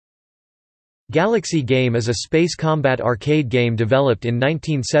Galaxy Game is a space combat arcade game developed in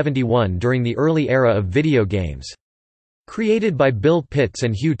 1971 during the early era of video games. Created by Bill Pitts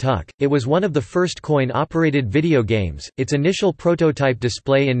and Hugh Tuck, it was one of the first coin-operated video games. Its initial prototype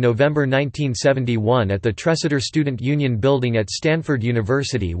display in November 1971 at the Tresidder Student Union Building at Stanford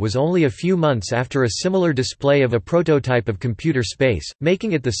University was only a few months after a similar display of a prototype of Computer Space,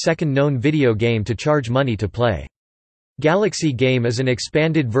 making it the second known video game to charge money to play. Galaxy Game is an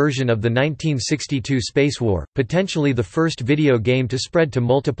expanded version of the 1962 Space War, potentially the first video game to spread to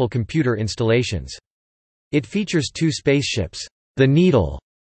multiple computer installations. It features two spaceships, the Needle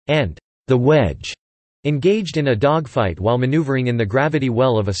and the Wedge, engaged in a dogfight while maneuvering in the gravity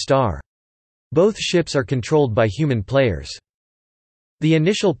well of a star. Both ships are controlled by human players. The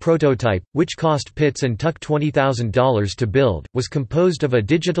initial prototype, which cost Pitts and Tuck $20,000 to build, was composed of a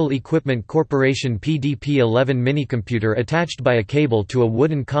Digital Equipment Corporation PDP-11 minicomputer attached by a cable to a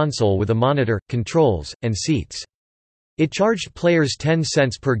wooden console with a monitor, controls, and seats. It charged players 10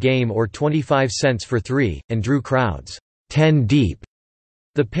 cents per game or 25 cents for 3, and drew crowds 10 deep.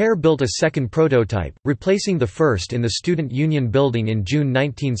 The pair built a second prototype, replacing the first in the Student Union Building in June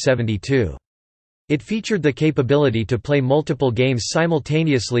 1972. It featured the capability to play multiple games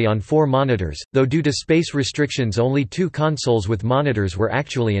simultaneously on 4 monitors, though due to space restrictions only 2 consoles with monitors were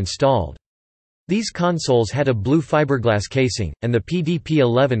actually installed. These consoles had a blue fiberglass casing, and the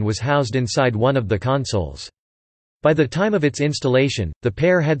PDP-11 was housed inside one of the consoles. By the time of its installation, the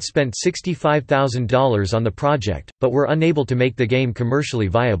pair had spent $65,000 on the project, but were unable to make the game commercially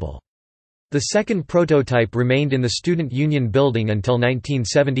viable. The second prototype remained in the Student Union Building until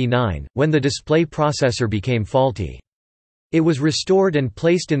 1979, when the display processor became faulty. It was restored and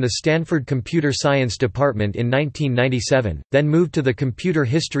placed in the Stanford Computer Science Department in 1997, then moved to the Computer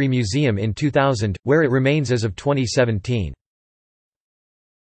History Museum in 2000, where it remains as of 2017.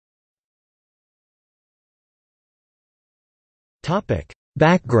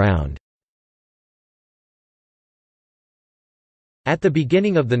 Background. At the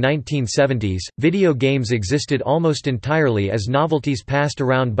beginning of the 1970s, video games existed almost entirely as novelties passed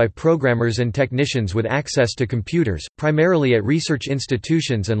around by programmers and technicians with access to computers, primarily at research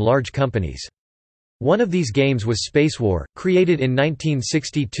institutions and large companies. One of these games was Space War, created in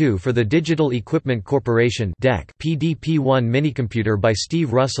 1962 for the Digital Equipment Corporation PDP-1 minicomputer by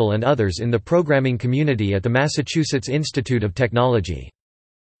Steve Russell and others in the programming community at the Massachusetts Institute of Technology.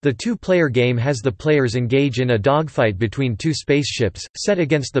 The two-player game has the players engage in a dogfight between two spaceships, set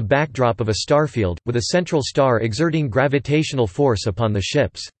against the backdrop of a starfield, with a central star exerting gravitational force upon the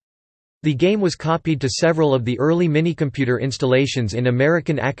ships. The game was copied to several of the early minicomputer installations in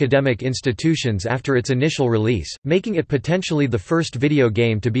American academic institutions after its initial release, making it potentially the first video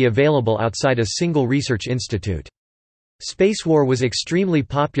game to be available outside a single research institute. Space War was extremely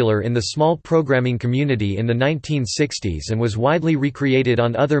popular in the small programming community in the 1960s and was widely recreated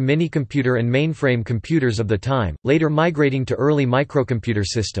on other minicomputer and mainframe computers of the time, later migrating to early microcomputer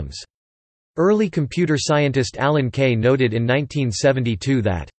systems. Early computer scientist Alan Kay noted in 1972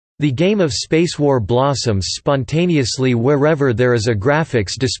 that, "The game of Space War blossoms spontaneously wherever there is a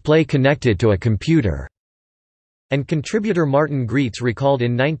graphics display connected to a computer." And contributor Martin Greets recalled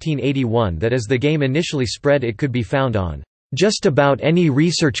in 1981 that as the game initially spread it could be found on just about any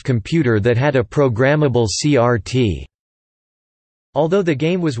research computer that had a programmable CRT. Although the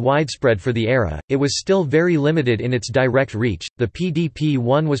game was widespread for the era, it was still very limited in its direct reach. The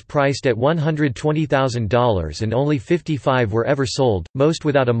PDP-1 was priced at $120,000 and only 55 were ever sold, most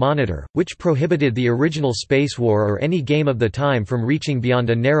without a monitor, which prohibited the original Space War or any game of the time from reaching beyond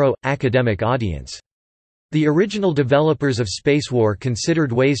a narrow, academic audience. The original developers of Space War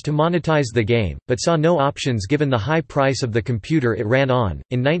considered ways to monetize the game, but saw no options given the high price of the computer it ran on.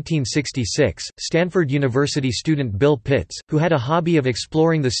 In 1966, Stanford University student Bill Pitts, who had a hobby of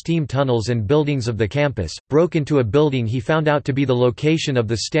exploring the steam tunnels and buildings of the campus, broke into a building he found out to be the location of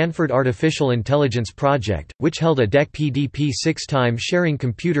the Stanford Artificial Intelligence Project, which held a DEC PDP-6 time-sharing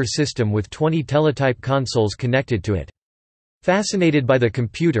computer system with 20 teletype consoles connected to it. Fascinated by the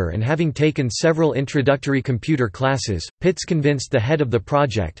computer and having taken several introductory computer classes, Pitts convinced the head of the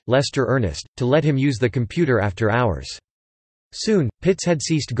project, Lester Ernest, to let him use the computer after hours. Soon, Pitts had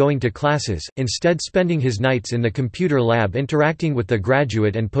ceased going to classes, instead spending his nights in the computer lab interacting with the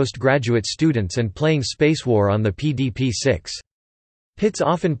graduate and postgraduate students and playing Space War on the PDP-6. Pitts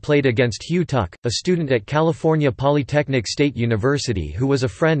often played against Hugh Tuck, a student at California Polytechnic State University who was a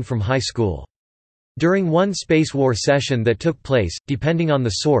friend from high school. During one Space War session that took place, depending on the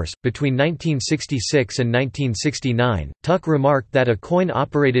source, between 1966 and 1969, Tuck remarked that a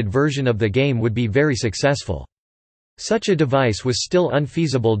coin-operated version of the game would be very successful. Such a device was still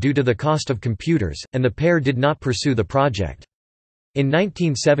unfeasible due to the cost of computers, and the pair did not pursue the project. In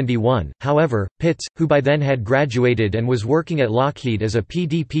 1971, however, Pitts, who by then had graduated and was working at Lockheed as a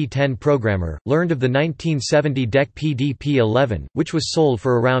PDP-10 programmer, learned of the 1970 DEC PDP-11, which was sold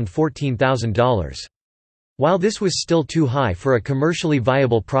for around $14,000. While this was still too high for a commercially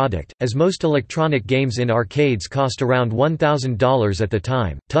viable product, as most electronic games in arcades cost around $1,000 at the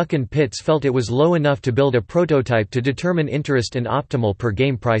time, Tuck and Pitts felt it was low enough to build a prototype to determine interest and optimal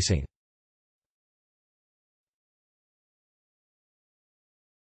per-game pricing.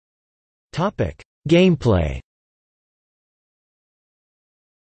 Gameplay.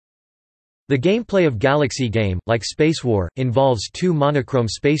 The gameplay of Galaxy Game, like Space War, involves two monochrome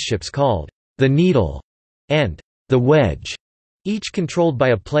spaceships called the Needle and the Wedge, each controlled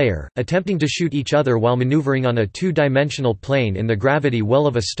by a player, attempting to shoot each other while maneuvering on a two-dimensional plane in the gravity well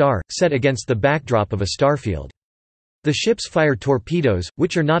of a star, set against the backdrop of a starfield. The ships fire torpedoes,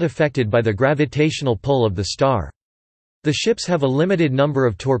 which are not affected by the gravitational pull of the star. The ships have a limited number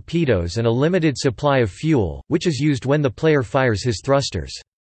of torpedoes and a limited supply of fuel, which is used when the player fires his thrusters.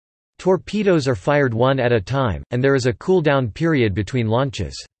 Torpedoes are fired one at a time, and there is a cool-down period between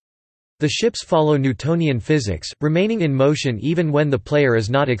launches. The ships follow Newtonian physics, remaining in motion even when the player is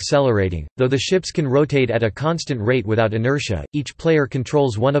not accelerating. Though the ships can rotate at a constant rate without inertia, each player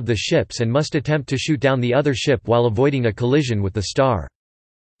controls one of the ships and must attempt to shoot down the other ship while avoiding a collision with the star.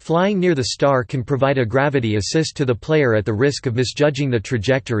 Flying near the star can provide a gravity assist to the player at the risk of misjudging the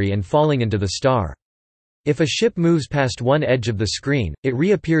trajectory and falling into the star. If a ship moves past one edge of the screen, it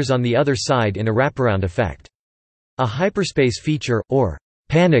reappears on the other side in a wraparound effect. A hyperspace feature, or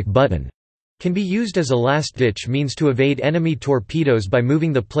panic button, can be used as a last-ditch means to evade enemy torpedoes by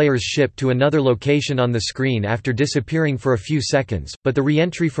moving the player's ship to another location on the screen after disappearing for a few seconds, but the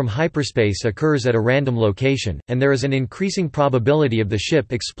re-entry from hyperspace occurs at a random location, and there is an increasing probability of the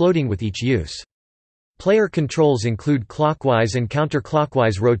ship exploding with each use. Player controls include clockwise and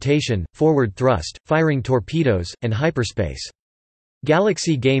counterclockwise rotation, forward thrust, firing torpedoes, and hyperspace.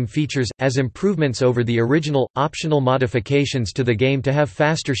 Galaxy Game features, as improvements over the original, optional modifications to the game to have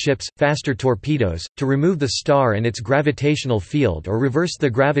faster ships, faster torpedoes, to remove the star and its gravitational field or reverse the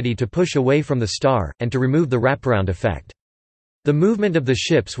gravity to push away from the star, and to remove the wraparound effect. The movement of the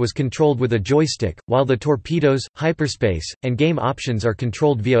ships was controlled with a joystick, while the torpedoes, hyperspace, and game options are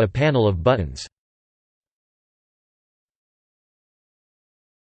controlled via a panel of buttons.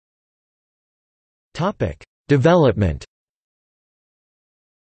 Development.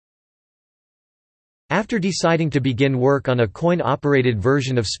 After deciding to begin work on a coin-operated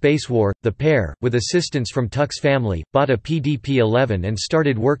version of Space War, the pair, with assistance from Tuck's family, bought a PDP-11 and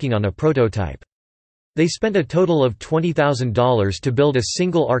started working on a prototype. They spent a total of $20,000 to build a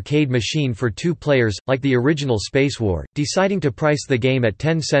single arcade machine for two players, like the original Space War, deciding to price the game at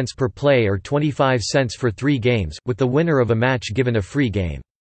 10 cents per play or 25 cents for 3 games, with the winner of a match given a free game.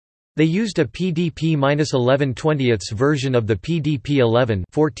 They used a PDP-11/20 version of the PDP-11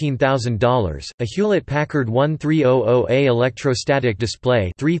 $14,000, a Hewlett-Packard 1300A electrostatic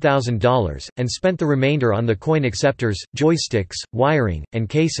display $3,000, and spent the remainder on the coin acceptors, joysticks, wiring, and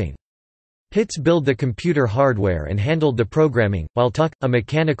casing. Pitts built the computer hardware and handled the programming, while Tuck, a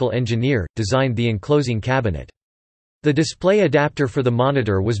mechanical engineer, designed the enclosing cabinet. The display adapter for the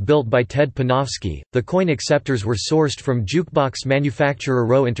monitor was built by Ted Panofsky, the coin acceptors were sourced from jukebox manufacturer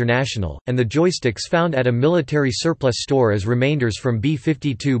Rowe International, and the joysticks found at a military surplus store as remainders from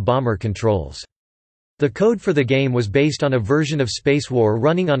B-52 bomber controls. The code for the game was based on a version of Space War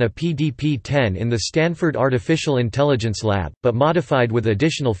running on a PDP-10 in the Stanford Artificial Intelligence Lab, but modified with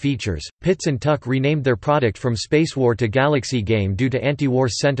additional features. Pitts and Tuck renamed their product from Space War to Galaxy Game due to anti-war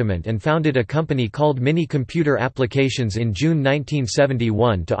sentiment and founded a company called Mini Computer Applications in June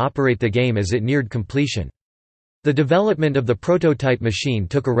 1971 to operate the game as it neared completion. The development of the prototype machine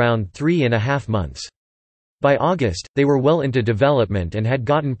took around 3.5 months. By August, they were well into development and had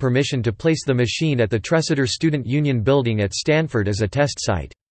gotten permission to place the machine at the Tresidder Student Union building at Stanford as a test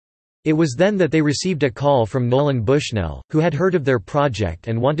site. It was then that they received a call from Nolan Bushnell, who had heard of their project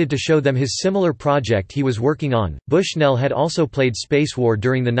and wanted to show them his similar project he was working on. Bushnell had also played Space War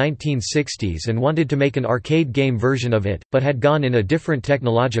during the 1960s and wanted to make an arcade game version of it, but had gone in a different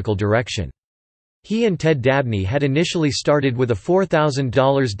technological direction. He and Ted Dabney had initially started with a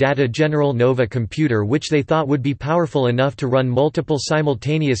 $4,000 Data General Nova computer which they thought would be powerful enough to run multiple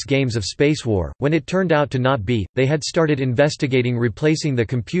simultaneous games of Space War. When it turned out to not be, they had started investigating replacing the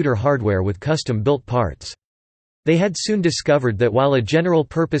computer hardware with custom-built parts. They had soon discovered that while a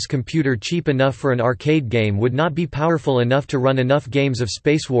general-purpose computer cheap enough for an arcade game would not be powerful enough to run enough games of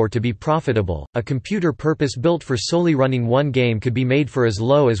spacewar to be profitable, a computer purpose-built for solely running one game could be made for as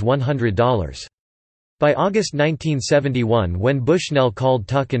low as $100. By August 1971, when Bushnell called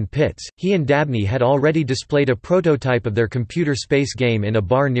Tuck and Pitts, he and Dabney had already displayed a prototype of their computer space game in a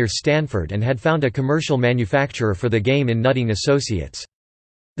bar near Stanford and had found a commercial manufacturer for the game in Nutting Associates.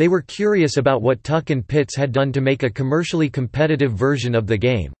 They were curious about what Tuck and Pitts had done to make a commercially competitive version of the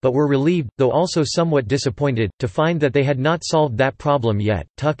game, but were relieved, though also somewhat disappointed, to find that they had not solved that problem yet.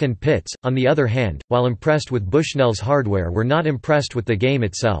 Tuck and Pitts, on the other hand, while impressed with Bushnell's hardware, were not impressed with the game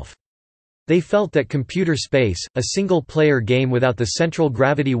itself. They felt that Computer Space, a single-player game without the central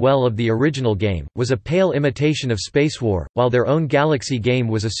gravity well of the original game, was a pale imitation of Spacewar, while their own Galaxy game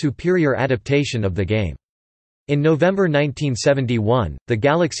was a superior adaptation of the game. In November 1971, the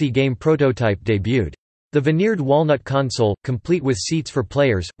Galaxy game prototype debuted. The veneered walnut console, complete with seats for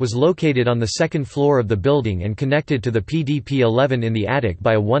players, was located on the second floor of the building and connected to the PDP-11 in the attic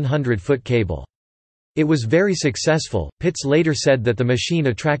by a 100-foot cable. It was very successful. Pitts later said that the machine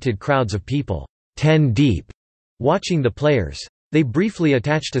attracted crowds of people, 10 deep, watching the players. They briefly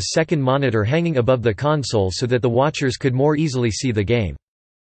attached a second monitor hanging above the console so that the watchers could more easily see the game.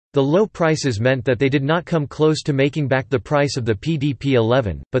 The low prices meant that they did not come close to making back the price of the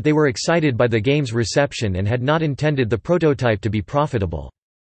PDP-11, but they were excited by the game's reception and had not intended the prototype to be profitable.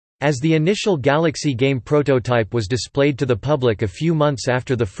 As the initial Galaxy game prototype was displayed to the public a few months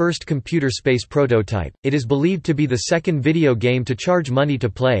after the first Computer Space prototype, it is believed to be the second video game to charge money to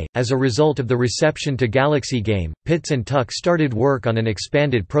play. As a result of the reception to Galaxy game, Pitts and Tuck started work on an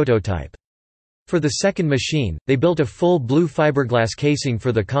expanded prototype. For the second machine, they built a full blue fiberglass casing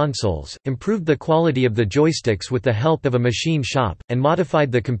for the consoles, improved the quality of the joysticks with the help of a machine shop, and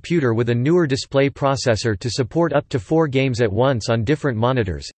modified the computer with a newer display processor to support up to 4 games at once on different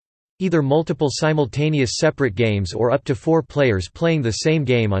monitors—either multiple simultaneous separate games or up to 4 players playing the same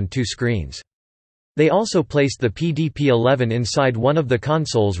game on 2 screens. They also placed the PDP-11 inside one of the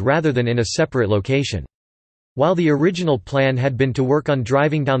consoles rather than in a separate location. While the original plan had been to work on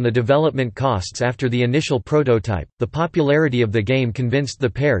driving down the development costs after the initial prototype, the popularity of the game convinced the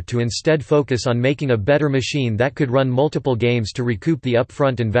pair to instead focus on making a better machine that could run multiple games to recoup the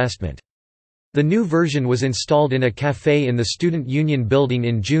upfront investment. The new version was installed in a café in the Student Union building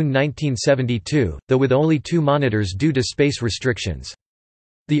in June 1972, though with only 2 monitors due to space restrictions.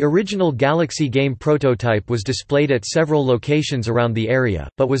 The original Galaxy game prototype was displayed at several locations around the area,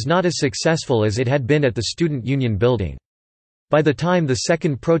 but was not as successful as it had been at the Student Union building. By the time the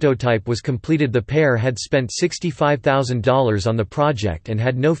second prototype was completed, the pair had spent $65,000 on the project and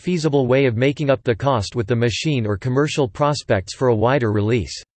had no feasible way of making up the cost with the machine or commercial prospects for a wider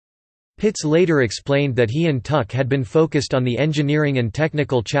release. Pitts later explained that he and Tuck had been focused on the engineering and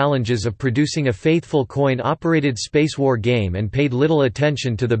technical challenges of producing a faithful coin-operated spacewar game and paid little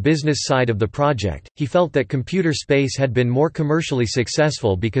attention to the business side of the project. He felt that Computer Space had been more commercially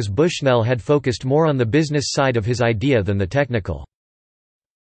successful because Bushnell had focused more on the business side of his idea than the technical.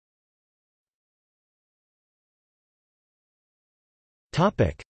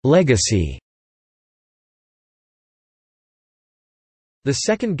 Legacy. The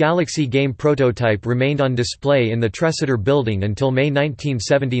second Galaxy game prototype remained on display in the Tressiter building until May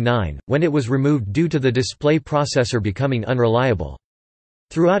 1979, when it was removed due to the display processor becoming unreliable.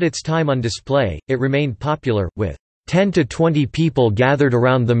 Throughout its time on display, it remained popular, with 10 to 20 people gathered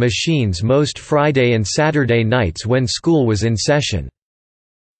around the machines most Friday and Saturday nights when school was in session.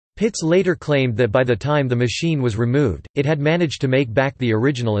 Pitts later claimed that by the time the machine was removed, it had managed to make back the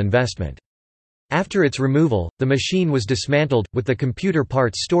original investment. After its removal, the machine was dismantled, with the computer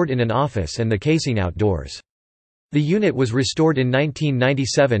parts stored in an office and the casing outdoors. The unit was restored in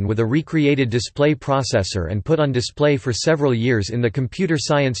 1997 with a recreated display processor and put on display for several years in the computer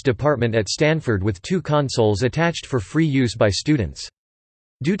science department at Stanford with 2 consoles attached for free use by students.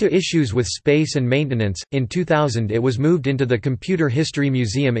 Due to issues with space and maintenance, in 2000 it was moved into the Computer History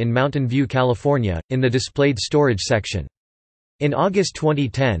Museum in Mountain View, California, in the displayed storage section. In August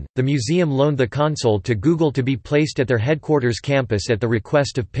 2010, the museum loaned the console to Google to be placed at their headquarters campus at the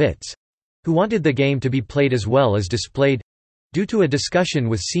request of Pitts—who wanted the game to be played as well as displayed—due to a discussion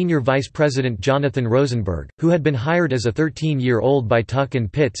with Senior Vice President Jonathan Rosenberg, who had been hired as a 13-year-old by Tuck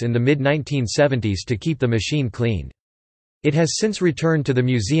and Pitts in the mid-1970s to keep the machine cleaned. It has since returned to the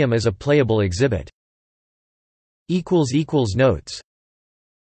museum as a playable exhibit. Notes